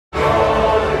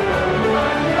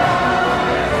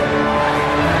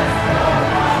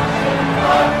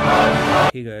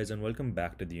Hey guys, and welcome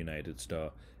back to the United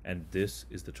Star. And this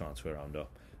is the transfer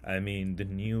roundup. I mean, the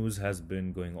news has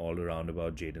been going all around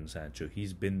about Jadon Sancho.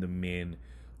 He's been the main,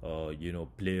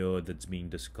 player that's being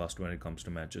discussed when it comes to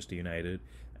Manchester United,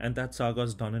 and that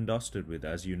saga's done and dusted with.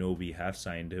 As you know, we have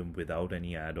signed him without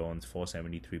any add-ons for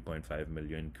 73.5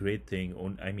 million. Great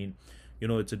thing. I mean,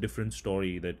 it's a different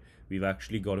story that we've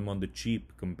actually got him on the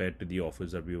cheap compared to the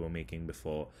offers that we were making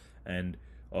before, and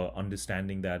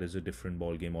understanding that is a different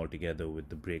ball game altogether with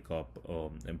the breakup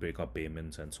and breakup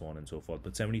payments and so on and so forth.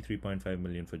 But 73.5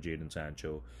 million for Jadon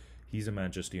Sancho, he's a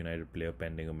Manchester United player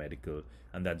pending a medical,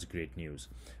 and that's great news.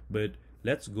 But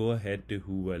let's go ahead to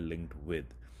who we're linked with.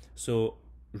 So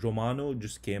Romano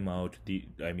just came out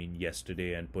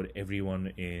yesterday and put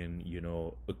everyone in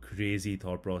a crazy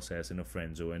thought process in a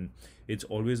friend zone. And it's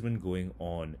always been going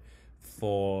on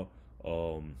for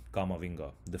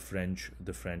Kamavinga, the French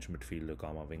midfielder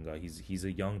Kamavinga. He's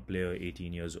a young player,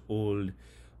 18 years old.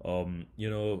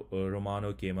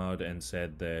 Romano came out and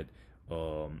said that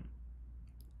um,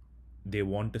 they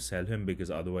want to sell him because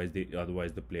otherwise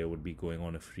the player would be going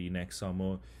on a free next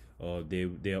summer.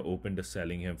 They are open to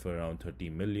selling him for around 30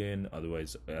 million.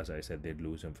 Otherwise, as I said, they'd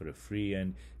lose him for a free.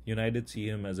 And United see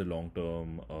him as a long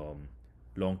term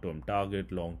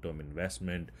target, long term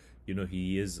investment.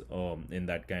 He is in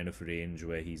that kind of range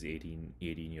where he's 18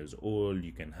 years old.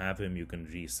 You can have him, you can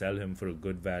resell him for a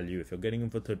good value. If you're getting him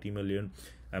for 30 million,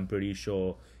 I'm pretty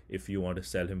sure if you want to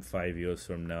sell him 5 years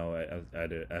from now at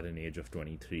an age of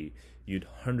 23, you'd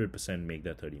 100% make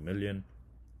that 30 million.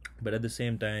 But at the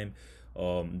same time,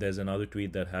 there's another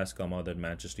tweet that has come out that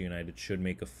Manchester United should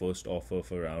make a first offer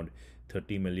for around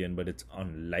 30 million, but it's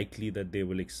unlikely that they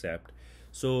will accept.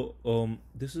 So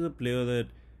this is a player that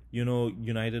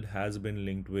United has been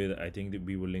linked with. I think that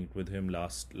we were linked with him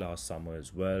last summer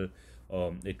as well.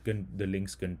 The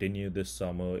links continue this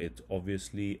summer. It's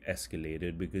obviously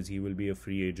escalated because he will be a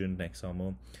free agent next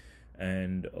summer,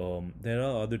 and there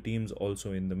are other teams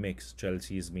also in the mix.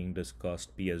 Chelsea is being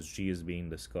discussed, PSG is being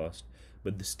discussed,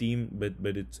 but this team,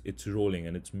 but it's rolling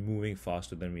and it's moving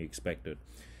faster than we expected.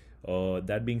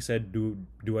 That being said,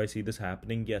 do I see this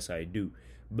happening? Yes, I do.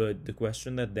 But the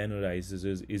question that then arises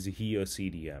is he a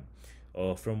CDM?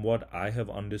 From what I have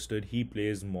understood, he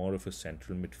plays more of a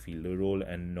central midfielder role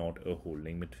and not a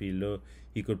holding midfielder.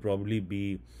 He could probably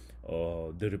be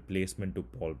the replacement to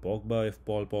Paul Pogba if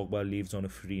Paul Pogba leaves on a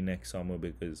free next summer,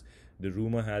 because the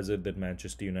rumor has it that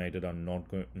Manchester United are not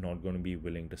going to be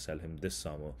willing to sell him this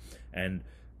summer. And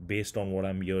based on what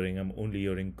I'm hearing, I'm only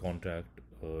hearing contract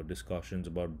discussions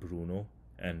about Bruno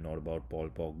and not about Paul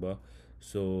Pogba.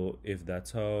 So if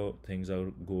that's how things are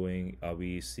going, are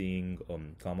we seeing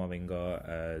Kamavinga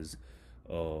as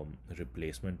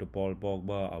replacement to Paul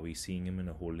Pogba? Are we seeing him in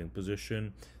a holding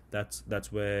position? That's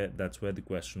where the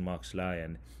question marks lie.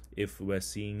 And if we're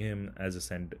seeing him as a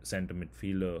center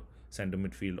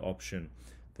midfield option,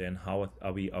 then how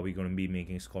are we going to be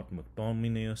making Scott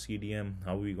McTominay a CDM?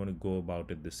 How are we going to go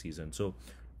about it this season? So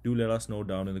do let us know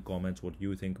down in the comments what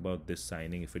you think about this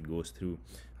signing if it goes through.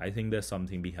 I think there's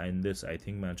something behind this. I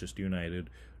think Manchester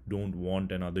United don't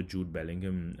want another Jude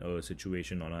Bellingham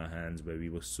situation on our hands, where we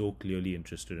were so clearly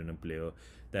interested in a player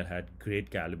that had great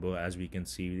caliber. As we can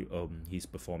see, he's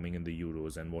performing in the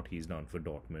Euros and what he's done for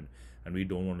Dortmund, and we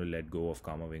don't want to let go of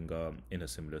Kamavinga in a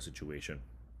similar situation.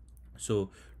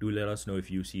 So do let us know if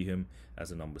you see him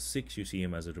as a number 6, you see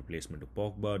him as a replacement to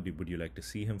Pogba. Would you like to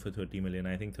see him for 30 million?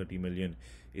 I think 30 million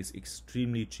is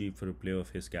extremely cheap for a player of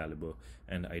his caliber,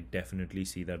 and I definitely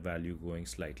see that value going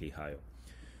slightly higher.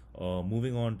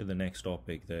 Moving on to the next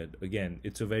topic, that again,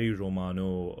 it's a very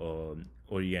Romano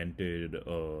oriented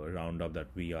roundup that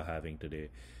we are having today.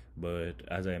 But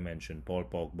as I mentioned, Paul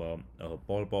Pogba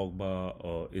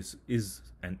is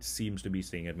and seems to be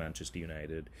staying at Manchester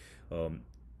United. Um,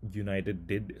 United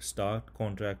did start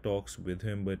contract talks with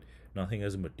him, but nothing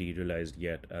has materialized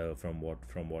yet. From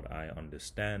what I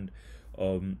understand,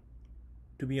 um,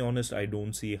 to be honest, I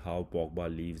don't see how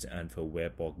Pogba leaves and for where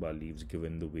Pogba leaves,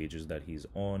 given the wages that he's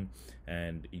on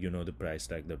and the price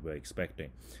tag that we're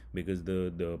expecting. Because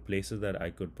the places that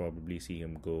I could probably see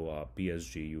him go are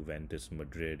PSG, Juventus,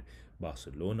 Madrid,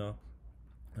 Barcelona.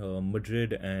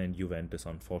 Madrid and Juventus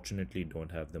unfortunately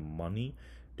don't have the money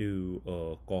to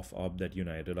cough up that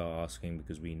United are asking,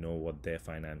 because we know what their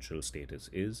financial status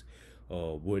is.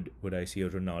 Would I see a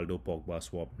Ronaldo Pogba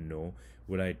swap? No.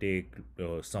 Would I take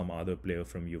some other player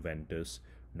from Juventus?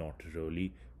 Not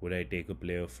really. Would I take a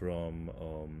player from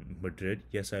Madrid?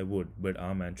 Yes, I would. But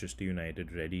are Manchester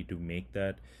United ready to make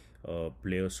that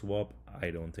player swap?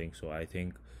 I don't think so. I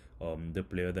think the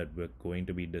player that we're going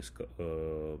to be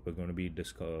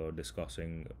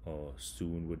discussing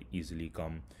soon would easily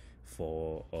come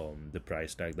for the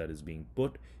price tag that is being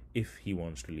put if he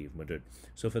wants to leave Madrid.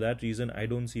 So for that reason, I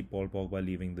don't see Paul Pogba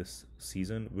leaving this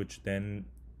season, which then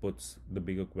puts the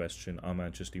bigger question: are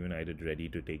Manchester United ready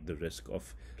to take the risk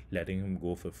of letting him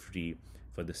go for free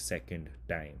for the second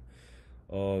time?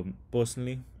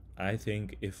 Personally, I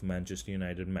think if Manchester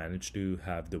United manage to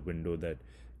have the window that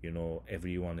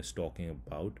everyone is talking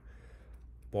about,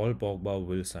 Paul Pogba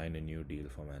will sign a new deal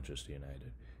for Manchester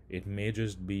United. It may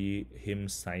just be him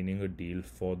signing a deal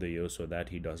for the year so that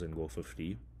he doesn't go for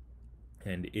free.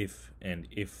 And if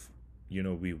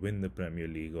we win the Premier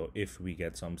League, or if we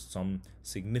get some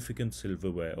significant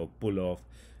silverware or pull off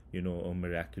a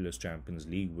miraculous Champions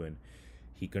League win,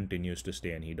 he continues to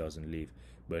stay and he doesn't leave.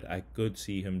 But I could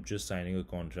see him just signing a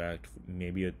contract,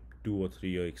 maybe a 2 or 3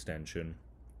 year extension,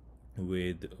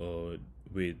 with the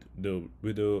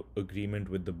agreement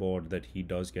with the board that he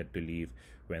does get to leave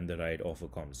when the right offer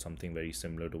comes, something very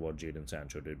similar to what Jadon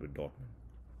Sancho did with Dortmund.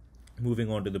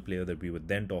 Moving on to the player that we were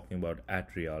then talking about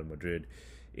at Real Madrid,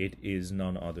 it is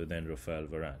none other than Rafael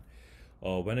Varane.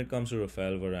 When it comes to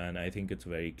Rafael Varane, I think it's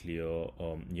very clear.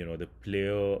 The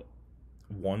player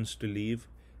wants to leave,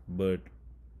 but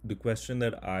the question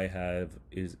that I have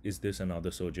is this another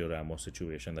Sergio Ramos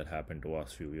situation that happened to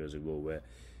us a few years ago, where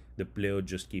the player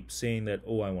just keeps saying that,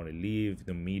 oh, I want to leave.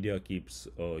 The media keeps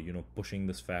pushing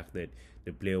this fact that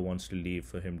the player wants to leave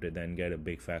for him to then get a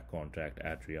big fat contract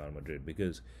at Real Madrid,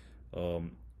 because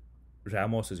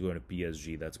Ramos is going to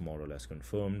PSG. That's more or less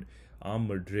confirmed. Are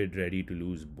Madrid ready to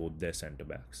lose both their centre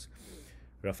backs?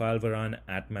 Rafael Varane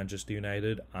at Manchester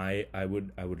United, I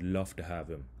would love to have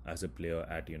him as a player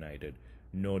at United.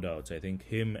 No doubts. I think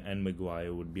him and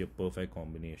Maguire would be a perfect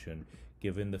combination,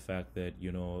 given the fact that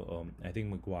I think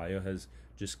Maguire has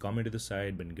just come into the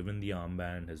side, been given the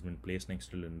armband, has been placed next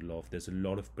to Lindelof. There's a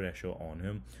lot of pressure on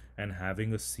him, and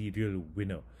having a serial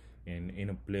winner in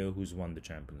a player who's won the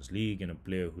Champions League, in a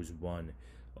player who's won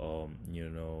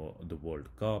the World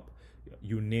Cup,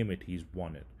 you name it, he's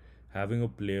won it. Having a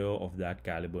player of that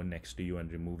caliber next to you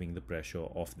and removing the pressure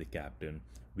off the captain,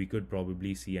 we could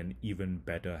probably see an even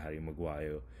better Harry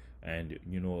Maguire, and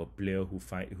a player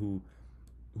who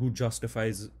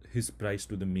justifies his price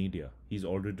to the media. He's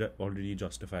already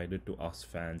justified it to us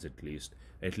fans, at least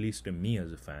to me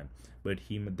as a fan. But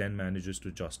he then manages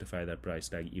to justify that price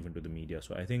tag even to the media.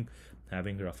 So I think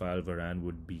having Rafael Varane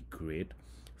would be great.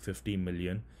 50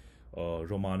 million.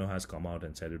 Romano has come out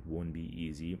and said it won't be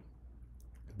easy.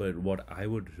 But what I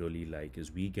would really like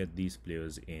is we get these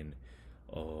players in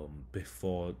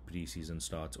before preseason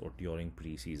starts or during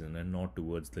preseason, and not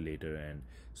towards the later end,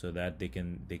 so that they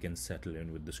can settle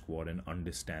in with the squad and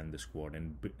understand the squad,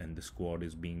 and the squad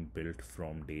is being built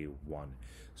from day one.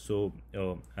 So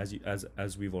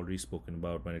as we've already spoken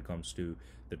about, when it comes to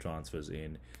the transfers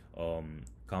in,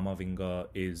 Kamavinga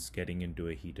is getting into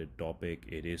a heated topic.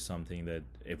 It is something that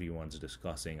everyone's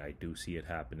discussing. I do see it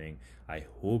happening. I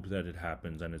hope that it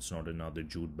happens and it's not another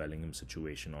Jude Bellingham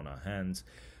situation on our hands.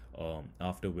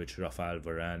 After which, Rafael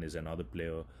Varane is another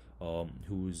player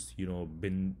who's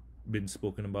been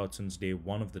spoken about since day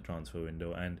one of the transfer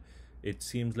window, and it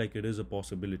seems like it is a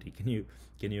possibility. Can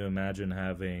you imagine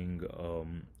having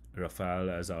Rafael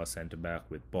as our centre back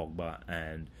with Pogba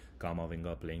and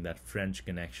Kamavinga playing that French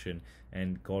connection?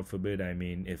 And God forbid, I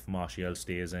mean, if Martial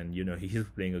stays and he's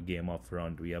playing a game up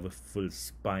front, we have a full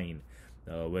spine.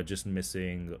 We're just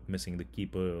missing the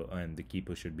keeper, and the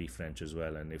keeper should be French as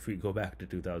well. And if we go back to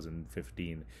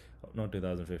 2015, not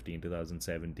 2015,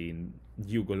 2017,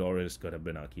 Hugo Lloris could have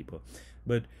been our keeper.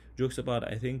 But jokes apart,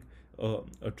 I think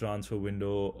a transfer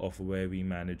window of where we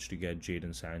managed to get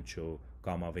Jadon Sancho,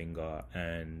 Kamavinga,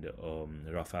 and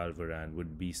Rafael Varane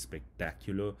would be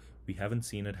spectacular. We haven't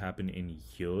seen it happen in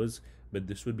years, but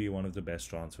this would be one of the best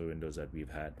transfer windows that we've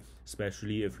had,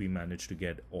 especially if we manage to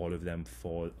get all of them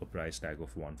for a price tag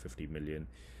of 150 million.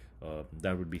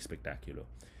 That would be spectacular.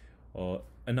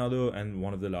 Another and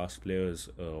one of the last players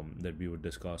that we would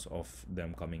discuss of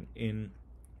them coming in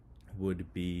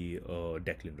would be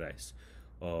Declan Rice.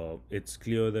 It's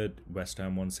clear that West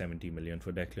Ham won 70 million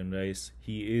for Declan Rice.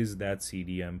 He is that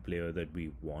CDM player that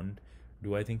we want.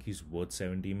 Do I think he's worth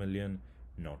 70 million?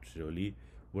 Not really.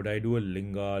 Would I do a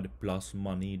Lingard plus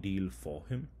money deal for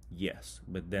him? Yes,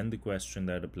 but then the question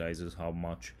that applies is how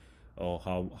much, or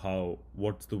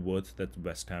what's the worth that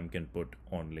West Ham can put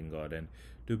on Lingard? And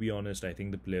to be honest, I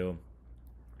think the player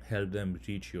helped them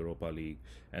reach Europa League,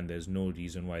 and there's no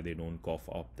reason why they don't cough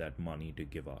up that money to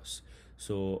give us.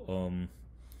 So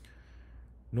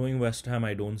knowing West Ham,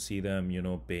 I don't see them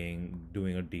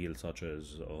doing a deal such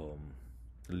as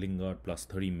Lingard plus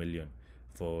 30 million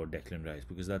for Declan Rice,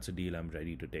 because that's a deal I'm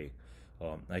ready to take.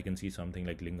 I can see something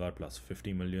like Lingard plus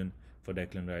 50 million for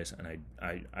Declan Rice, and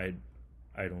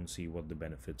I don't see what the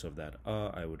benefits of that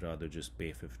are. I would rather just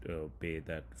pay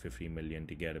that 50 million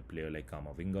to get a player like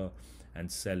Kamavinga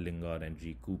and sell Lingard and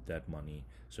recoup that money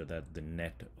so that the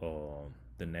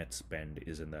net spend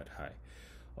isn't that high.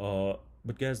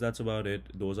 But guys, that's about it.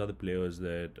 Those are the players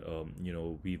that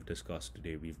we've discussed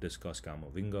today. We've discussed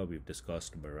Kamavinga, we've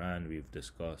discussed Varane, we've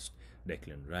discussed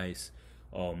Declan Rice.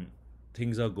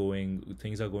 Things are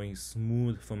going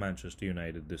smooth for Manchester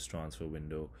United this transfer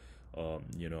window.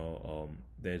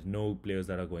 There's no players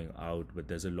that are going out, but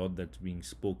there's a lot that's being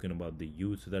spoken about the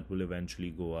youth that will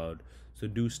eventually go out. So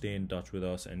do stay in touch with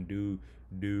us, and do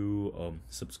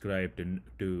subscribe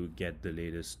to get the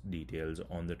latest details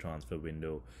on the transfer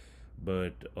window.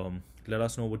 But let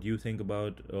us know what you think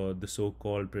about the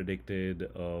so-called predicted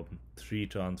 3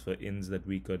 transfer ins that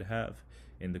we could have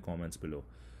in the comments below.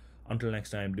 Until next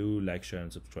time, do like, share,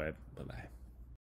 and subscribe. Bye bye.